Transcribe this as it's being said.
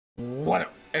What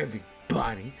up,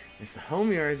 everybody? It's the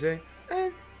homie RJay,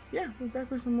 and yeah, we're back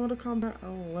with some Mortal Kombat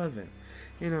 11.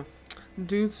 You know,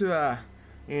 due to the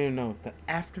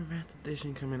Aftermath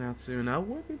edition coming out soon, I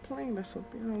will be playing this, so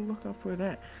be on the lookout for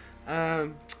that.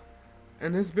 And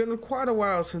it's been quite a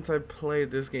while since I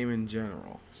played this game in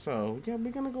general. So yeah,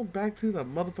 we're gonna go back to the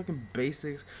motherfucking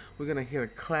basics. We're gonna hit a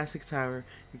classic tower.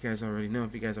 You guys already know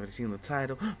if you guys already seen the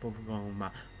title, but we're going with my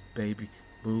baby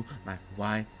boo, my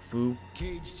waifu.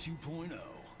 Cage 2.0.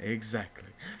 Exactly.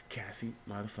 Cassie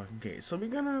motherfucking Cage. So we're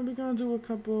gonna do a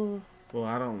couple, well,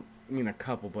 I don't mean a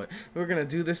couple, but we're gonna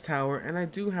do this tower, and I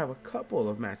do have a couple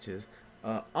of matches,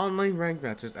 online ranked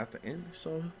matches at the end.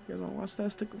 So if you guys wanna watch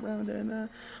that, stick around, and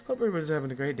hope everybody's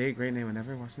having a great day, great night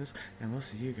whenever you're watching this, and we'll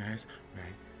see you guys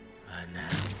right now.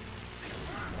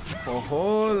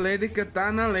 Oh, Lady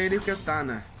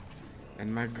Katana.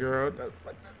 And my girl, that's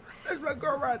my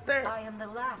girl right there. I am the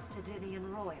last Tadinian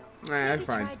royal. Nah, I'm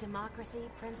fine. Try democracy,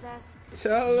 princess.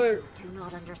 Tell her. You do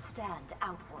not understand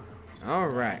Outworld. All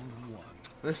right.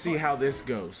 Let's see how this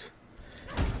goes.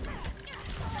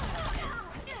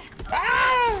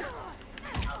 Ah!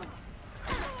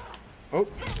 Oh.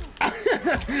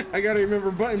 I gotta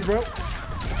remember buttons, bro.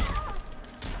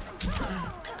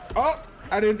 Oh,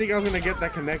 I didn't think I was gonna get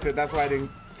that connected. That's why I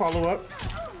didn't follow up.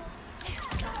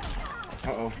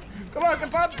 Uh-oh. Come on,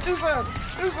 Katana, do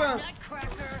something.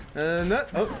 Nut.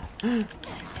 Oh.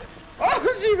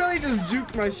 Oh, she really just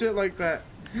juked my shit like that.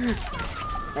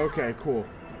 Okay, cool.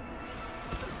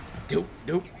 Dope.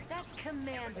 That's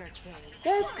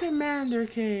Commander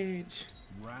Cage.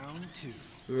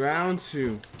 Round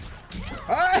two.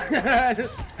 Oh,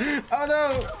 oh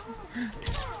no.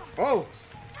 Oh.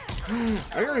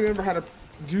 I gotta remember how to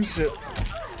do shit.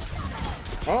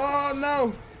 Oh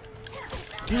no.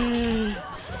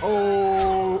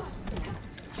 Oh.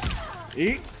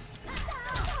 Eat.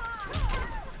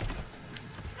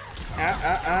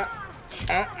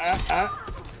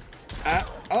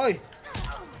 Oi.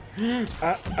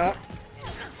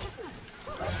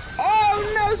 Oh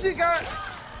no, she got.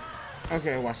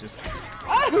 Okay, watch this.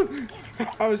 Oh!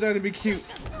 I was trying to be cute.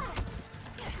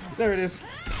 There it is.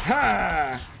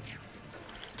 Ha!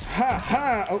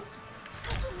 Ha! Oh.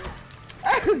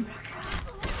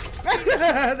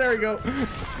 There we go.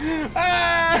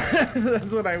 Ah!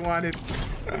 That's what I wanted.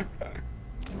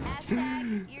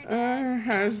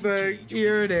 Hashtag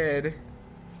you're dead.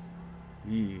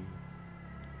 Yeah.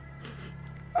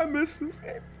 I miss this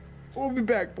game. We'll be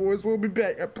back, boys. We'll be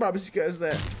back. I promise you guys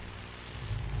that.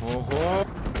 Oh.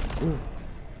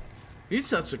 He's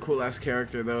such a cool ass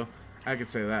character, though. I could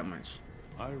say that much.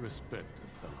 I respect a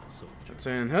fellow soldier.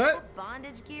 Saying, huh?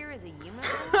 Bondage gear is a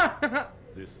unicorn.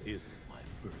 This isn't my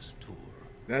first tour.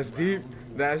 That's deep.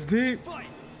 That's deep.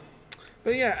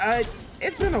 But yeah,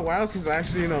 it's been a while since I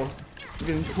actually,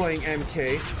 been playing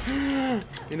MK.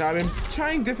 I've been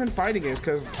trying different fighting games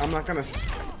because I'm not gonna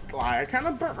lie, I kind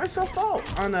of burnt myself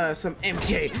out on some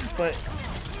MK, but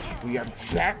we are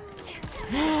back.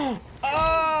 Oh,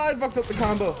 I fucked up the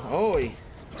combo. Oh,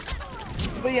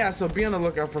 but yeah, so be on the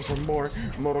lookout for some more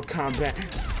Mortal Kombat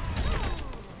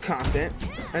content.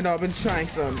 I know I've been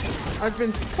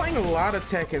playing a lot of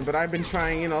Tekken, but I've been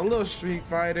trying, a little Street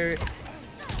Fighter.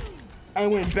 I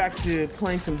went back to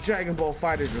playing some Dragon Ball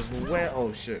Fighters as well.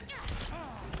 Oh shit.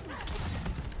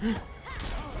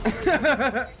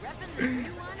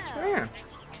 Yeah.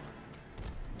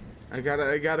 I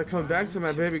gotta come back to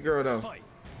my baby girl though.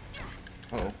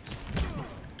 Uh-oh.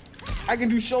 I can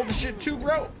do shoulder shit too,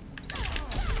 bro.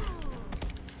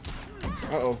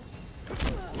 Uh-oh.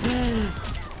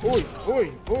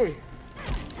 Oi.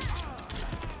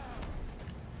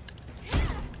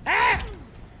 Ah!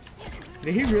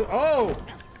 Did he really? Oh!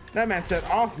 That man said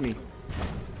off me.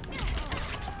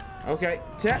 Okay.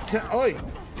 Oi.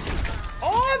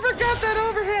 Oh, I forgot that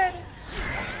overhead.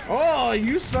 Oh,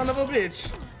 you son of a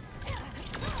bitch.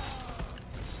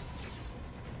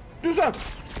 Do something.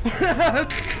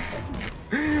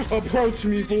 Approach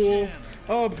me, fool.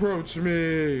 Approach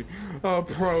me.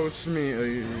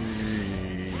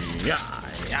 Yeah.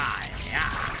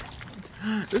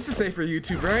 This is safe for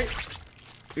YouTube, right?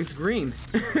 It's green.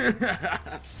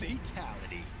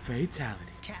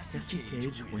 Fatality. Cassie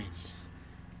Cage wins.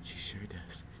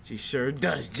 She sure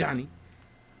does, Johnny.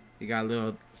 You got a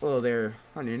little there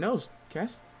on your nose,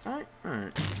 Cass. All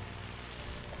right.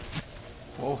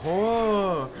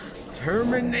 Oh,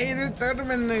 Terminator.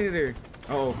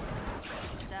 Oh.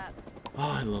 What's up?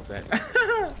 Oh, I love that.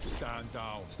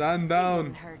 Stand You down.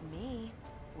 wouldn't hurt me,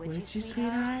 would you,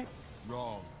 sweetheart?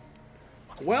 Wrong.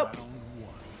 Well,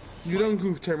 you don't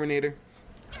goof, Terminator.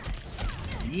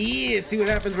 Yeah, see what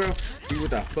happens, bro. See what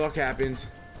the fuck happens.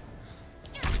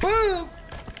 Boom!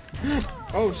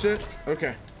 Oh shit.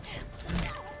 Okay.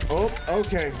 Oh,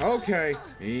 okay, okay.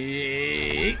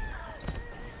 Eek.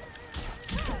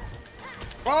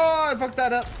 Oh, I fucked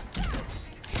that up.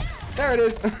 There it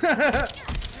is.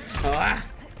 Ah.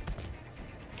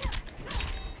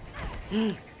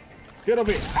 Get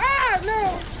over here. Ah,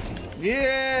 no.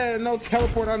 Yeah, no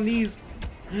teleport on these.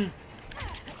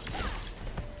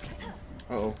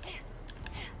 Uh-oh.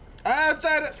 I'm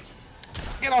trying to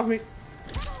get off me.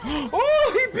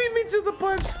 Oh, he beat me to the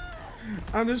punch.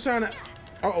 I'm just trying to.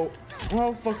 Uh-oh.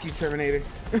 Well, fuck you, Terminator.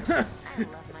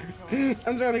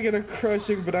 I'm trying to get a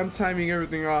crushing, but I'm timing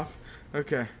everything off.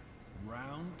 Okay.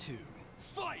 Round 2.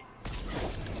 Fight.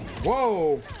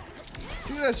 Whoa.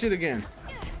 Do that shit again.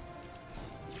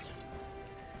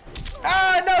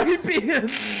 Ah, no, he beat him.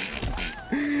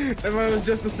 If I was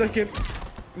just a second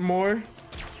more.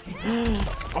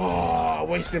 Oh,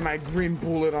 wasted my green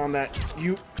bullet on that.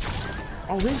 You.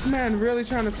 Oh, this man really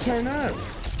trying to turn up.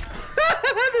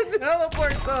 The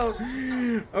teleport though.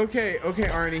 Okay, okay,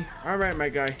 Arnie. All right, my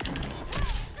guy.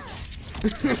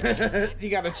 You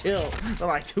gotta chill for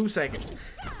like 2 seconds.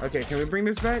 Okay, can we bring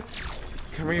this back?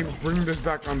 Can we bring this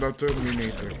back on the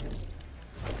Terminator?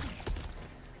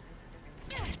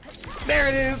 There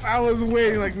it is. I was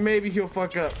waiting, like maybe he'll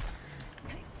fuck up.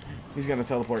 He's gonna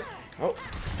teleport. Oh.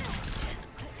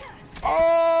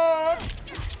 Oh.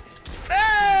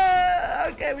 Ah!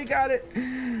 Okay, we got it.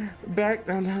 Back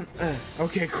down, down.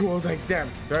 Okay, cool. I was like,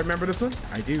 damn. Do I remember this one?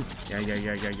 I do.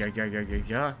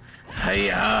 Yeah.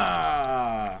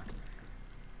 Hiya!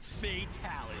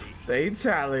 Fatality.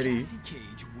 Fatality. Cassie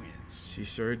Cage wins. She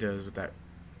sure does with that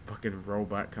fucking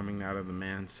robot coming out of the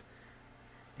man's.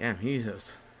 Damn, he's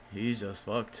just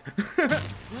fucked.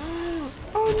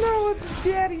 Oh no, it's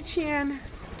Daddy Chan.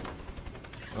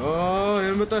 Oh,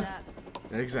 and with the.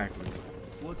 Exactly.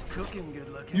 What's cooking, good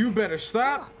looking? You better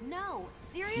stop. No,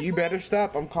 seriously? You better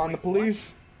stop. I'm calling the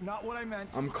police. Not what I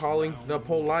meant. I'm calling the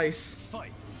police.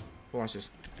 Fight. Watch this.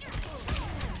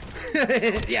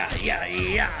 Yeah.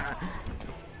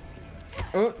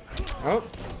 Oh. Oh.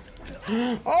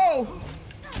 Oh.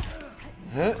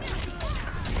 Huh.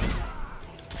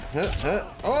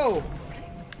 Oh.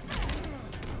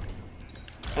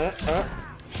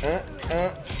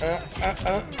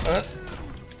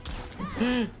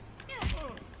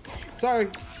 Sorry.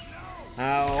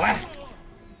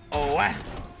 Oh.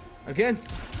 Again.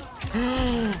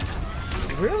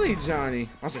 Really, Johnny?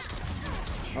 Watch this.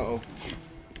 Uh-oh.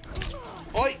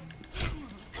 Oi.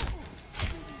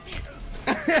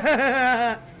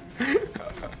 That's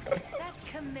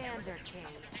Commander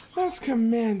Cage. That's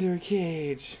Commander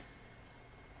Cage.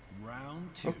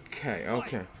 Round 2.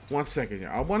 Okay. 1 second here.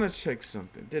 I want to check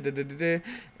something.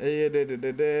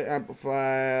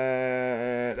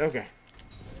 Amplified. Okay.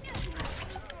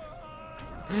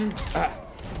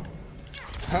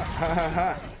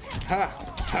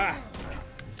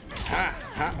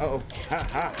 Uh-oh.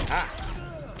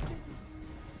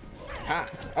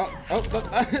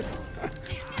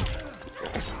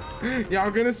 Y'all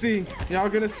gonna see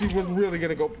what's really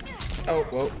gonna go. Oh,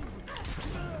 well.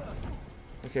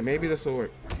 Okay, maybe this will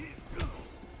work.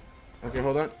 Okay,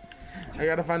 hold on. I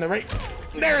gotta find the right.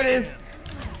 There it is.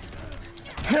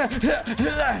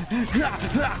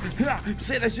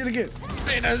 Say that shit again.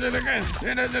 Say that shit again.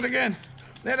 Say that shit again.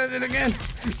 Say that shit again.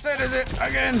 Say that shit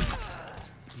again.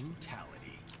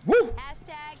 Brutality. Woo!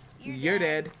 Hashtag You're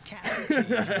dead.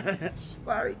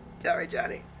 Sorry,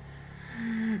 Johnny.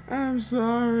 I'm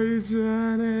sorry,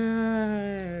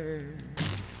 Johnny.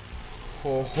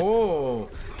 Ho ho!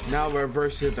 Now we're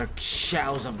versus the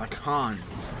Shaos of the Khans.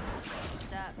 What's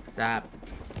Zap.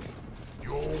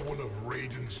 You're one of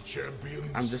Raiden's champions?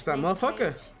 I'm just that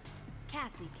motherfucker.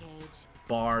 Cassie Cage.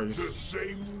 Bars. The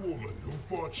same woman who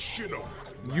fought Shinnok.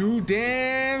 You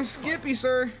damn Skippy,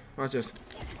 sir. Watch this.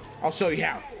 I'll show you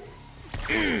how.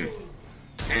 Real.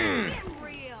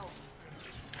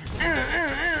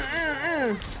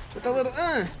 With a little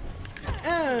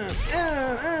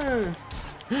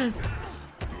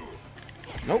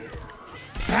Nope.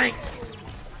 Bang.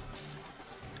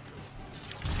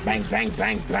 Bang, bang,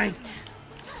 bang, bang.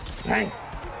 Bang.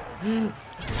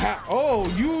 Ha. Oh,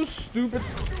 you stupid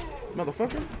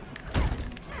motherfucker.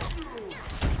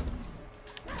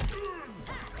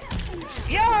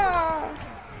 Yeah.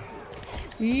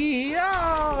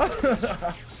 Yeah.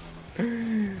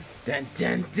 Dun,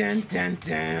 dun, dun, dun,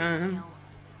 dun.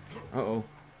 Uh-oh.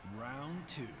 Round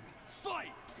 2.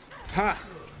 Fight. Ha.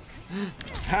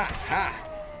 Ha, ha.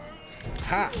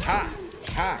 Ha, ha.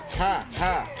 Ha, ha, ha,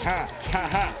 ha, ha, ha,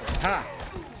 ha.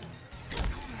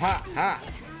 Ha, ha.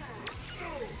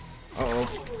 Uh-oh.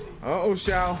 Uh-oh,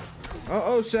 Shao.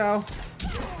 Uh-oh, Shao.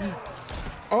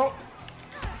 Oh!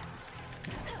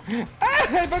 Ah,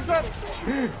 I fucked up!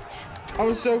 I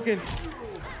was choking.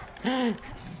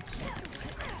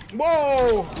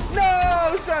 Whoa! No! I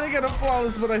was trying to get a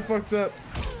flawless, but I fucked up.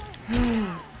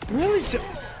 Really?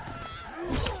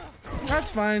 That's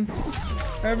fine.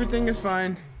 Everything is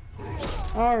fine.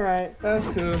 Alright, that's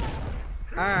cool.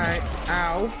 Alright.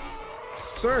 Ow.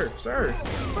 Sir.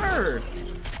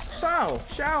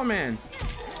 Shao, man.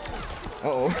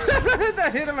 Uh-oh.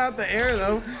 That hit him out the air,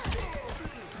 though.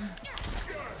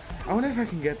 I wonder if I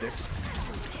can get this.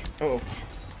 Uh-oh.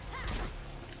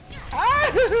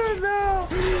 Ah, no!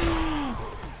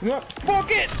 No, fuck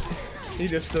it! He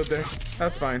just stood there.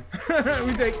 That's fine.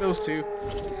 We take those two.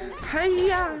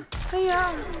 Hiya!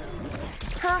 Hiya!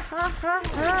 Ha ha ha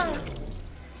ha!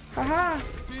 Ha ha!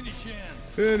 Finish him.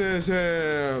 Finish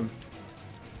him!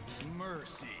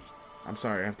 Mercy. I'm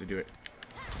sorry, I have to do it.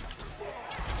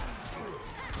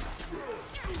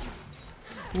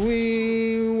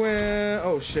 We went.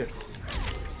 Oh shit!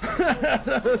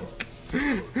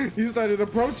 He started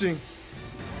approaching.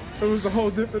 It was a whole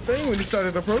different thing when he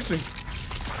started approaching.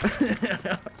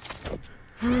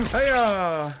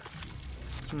 Hiya!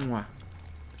 Mwah.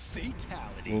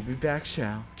 Fatality. We'll be back,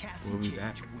 Shao. Cassie We'll be Cage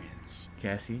back. wins.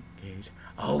 Cassie Cage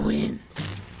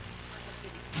wins.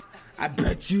 I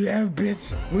bet you have,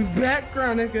 bitch. We back,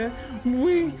 Chronica.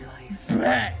 We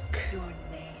back. Your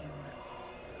name.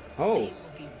 Oh, It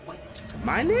will be wiped from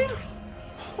my your name? history.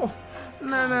 Oh,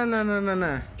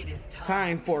 no. It is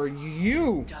Time for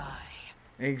you. die.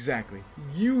 Exactly.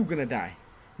 You gonna die.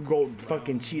 Gold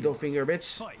fucking Cheeto finger,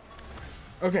 bitch. Fight.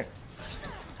 Okay.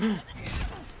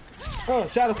 Oh,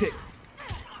 shadow kick.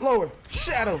 Lower.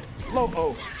 Shadow. Low.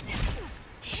 Oh.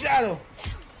 Shadow.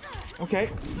 Okay.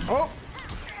 Oh.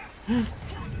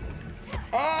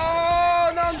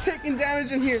 Oh, no, I'm taking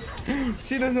damage in here.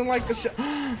 She doesn't like the shot.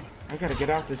 I gotta get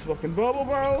out this fucking bubble,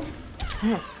 bro.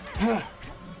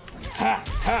 Ha,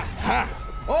 ha.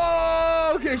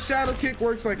 Oh, okay, shadow kick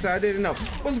works like that. I didn't know.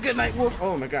 What's good, Night Wolf?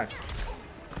 Oh my god.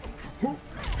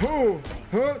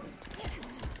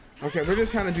 Okay, we're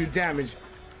just trying to do damage.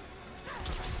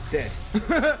 Dead.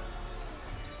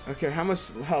 Okay, how much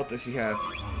health does she have?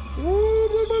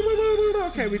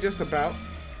 Okay, we just about.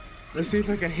 Let's see if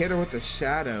I can hit her with the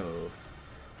shadow.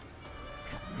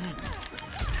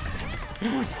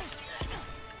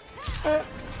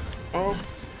 Oh.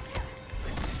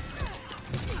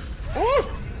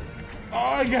 Oh! Oh,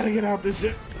 I gotta get out this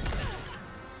shit.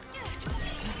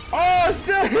 Oh, it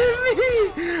still hit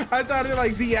me! I thought it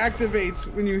like deactivates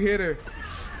when you hit her.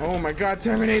 Oh my god,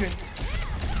 Terminator.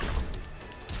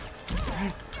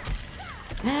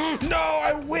 No,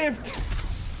 I whiffed!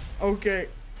 Okay.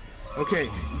 Okay,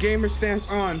 gamer stance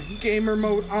on. Gamer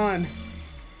mode on.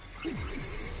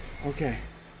 Okay.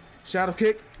 Shadow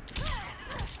kick.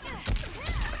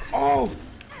 Oh!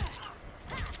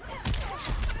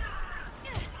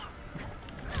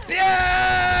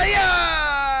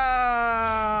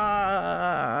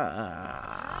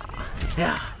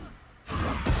 Yeah!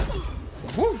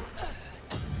 Woo!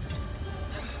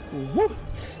 Woo!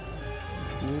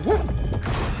 Woo!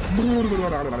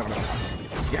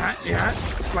 Yeah.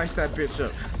 Slice that bitch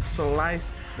up.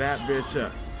 Slice that bitch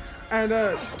up. And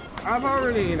I've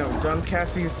already, done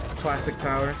Cassie's classic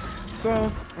tower,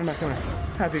 so I'm not gonna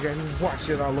have you guys watch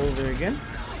it all over again.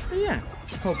 But yeah,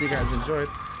 hope you guys enjoyed.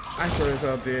 I sure as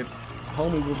hell did.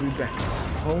 Homie will be back.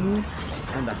 Homie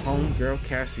and the home girl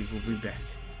Cassie will be back.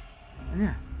 And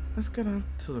yeah, let's get on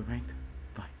to the ranked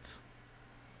fights.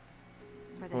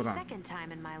 For the Hold on. second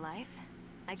time in my life,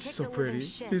 I kicked She's so the living pretty.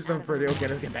 shit She's so out of pretty. her. Okay,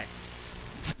 let's get back.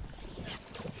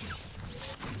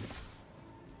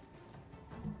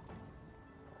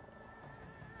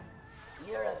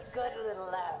 You're a good little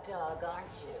lapdog,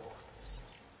 aren't you?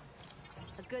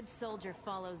 A good soldier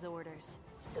follows orders.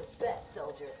 The best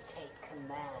soldiers take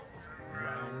command.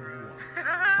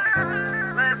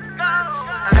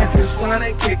 I just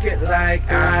wanna kick it like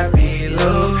I be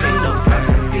looking. Don't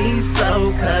fucking be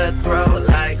so cutthroat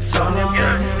like Sonya.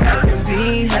 I can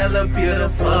be hella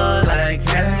beautiful like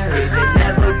Cassie. Ain't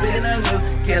never been a look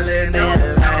killing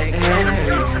it like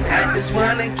Cassie. I just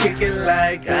wanna kick it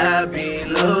like I be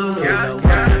looking. Don't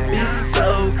wanna be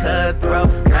so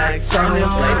cutthroat like Sonya. I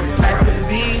can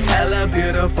be hella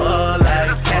beautiful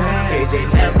like Cassie.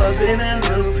 Ain't never been a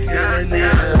look killing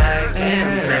it like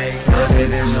Cassie. Put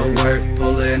it in the work,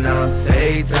 pulling off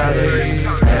fatalities.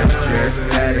 That's just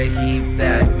gotta keep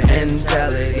that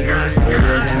mentality. Put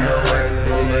it in the work,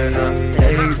 pulling off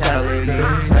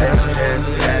fatalities. That's just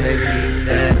gotta keep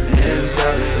that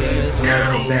mentality.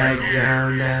 Never back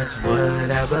down, that's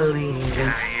what I believe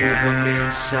in. Never been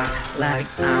shot like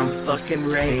I'm fucking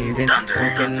raving.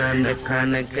 Smoking on the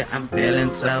chronic, I'm feeling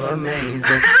so amazing.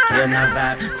 Feel my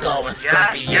vibe going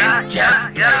scorpion,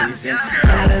 just blazing.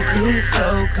 Gotta be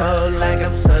so cold like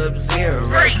I'm Sub-Zero.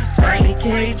 Johnny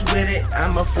Cage with it,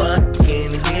 I'm a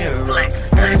fucking hero.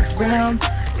 Earthbound,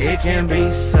 it can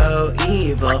be so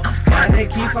evil. Gotta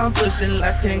keep on pushing,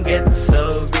 life can get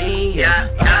so real.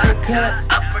 Uppercut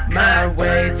my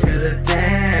way to the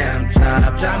damn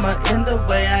top. Drama in the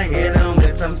way I hit them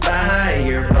with some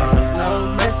fireballs.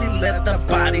 No mercy, let the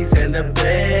bodies in the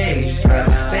bass drop.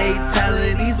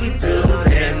 Fatalities, we do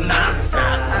them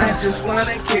non-stop. I just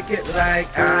wanna kick it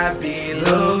like I be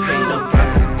looking. No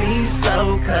problem, be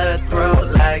so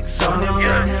cutthroat like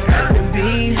Sonya. I can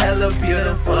be hella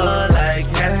beautiful like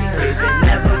Cassie. Ain't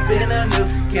never been a noob,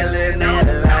 killing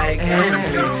it like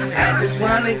Cassie. I just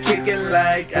wanna kick it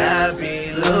like I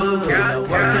be looking. No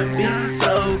work can be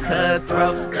so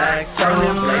cutthroat like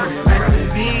Sonya. I can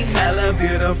be hella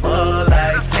beautiful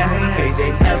like Cassie.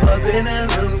 Ain't never been a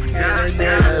noob, killing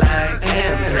it like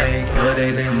Cassie. Put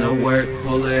it in the work,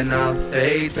 pulling off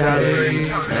fatalities.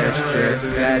 Stress,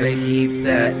 gotta keep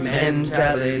that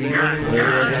mentality. Put it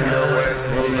in the work,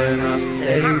 pulling off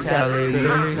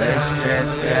fatalities. Stress,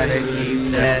 gotta keep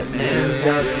that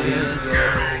mentality.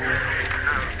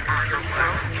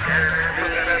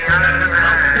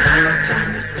 Now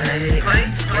time to play,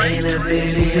 ain't a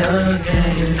video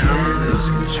game. Can't lose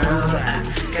control, I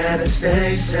gotta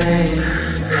stay sane.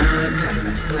 Now time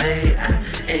to play,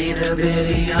 ain't a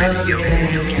video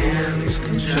game. Can't lose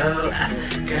control, I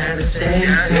gotta stay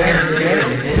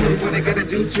sane. Do what I gotta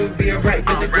do to be alright.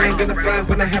 Cause the brain gonna fly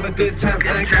when I have a good time.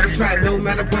 I ain't gotta try no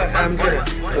matter what. I'm gonna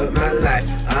put my life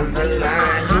on the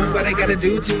line. Do what I gotta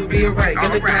do to be alright.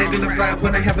 Cause the brain gonna fly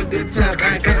when I have a good time.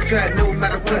 I ain't gotta try no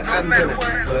matter what. I'm gonna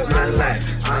put my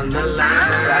life on the line.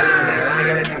 I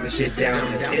gotta calm my shit down.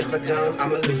 Cause if I don't,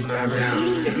 I'ma lose my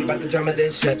round. If you about the drama,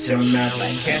 then shut your mouth.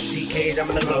 Like Cassie Cage, I'm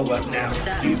gonna blow up now.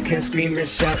 You can scream and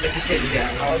shout like you sit down.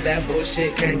 All that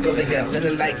bullshit can't go to hell. Let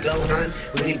it like go on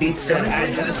when he beats up. I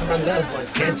do this for my loved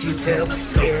ones, can't you tell?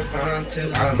 Spirit on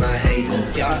to all my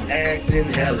haters. Y'all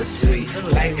acting hella sweet,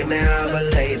 like an hour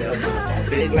later.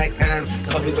 Big like I'm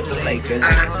Kobe with the Lakers.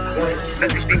 I want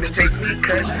let these demons take me,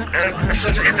 cause I'm a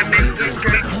soldier in the making.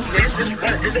 This is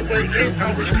what is awaiting.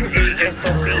 I was creating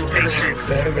for real patience.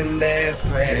 Serving that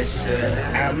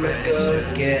pressure, I'm a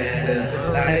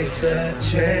go-getter. Life's a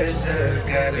treasure,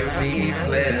 gotta be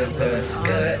clever.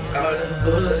 Cut all the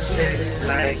bullshit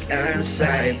like I'm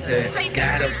Cypher.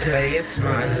 Gotta play it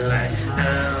smart like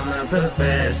I'm a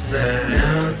professor.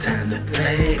 No time to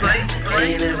play,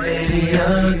 ain't a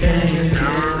video game.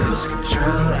 Can't lose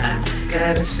control, I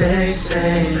gotta stay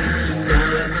sane.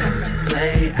 No time to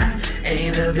play,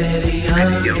 ain't a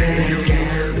video game.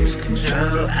 Can't lose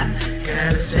control, I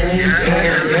gotta stay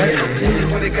sane.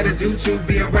 Do what I gotta do to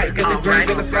be alright. Got the grind,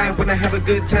 gonna fly when I have a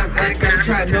good time. I ain't gotta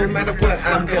try no matter what.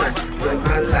 I'm gonna put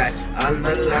my life on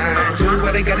the line. Do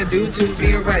what I gotta do to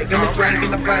be alright. Gonna grind,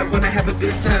 gonna fly when I have a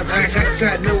good time. I ain't gotta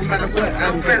try no matter what.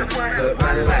 I'm gonna put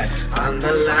my life on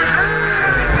the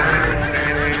line.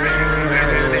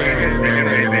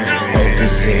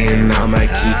 Focusing on my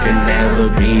key, can never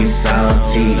be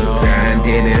salty.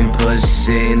 Grinding and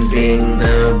pushing, being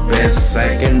the best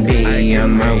I can be.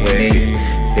 On my way,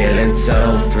 feeling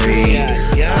so free.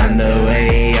 On the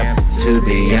way up to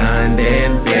beyond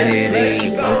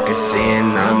infinity.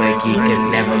 Focusing on my key,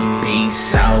 can never be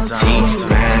salty.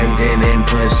 Grinding and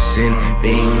pushing,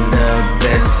 being the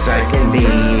best I can be.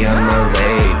 On my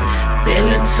way,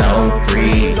 feeling so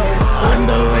free. On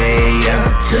the way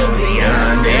up to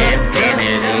beyond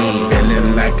infinity.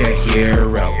 Feeling like a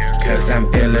hero, cause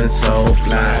I'm feeling so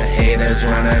fly. Haters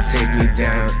wanna take me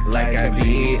down like I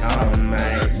be all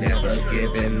night. Never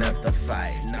giving up the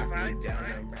fight. Knock me down.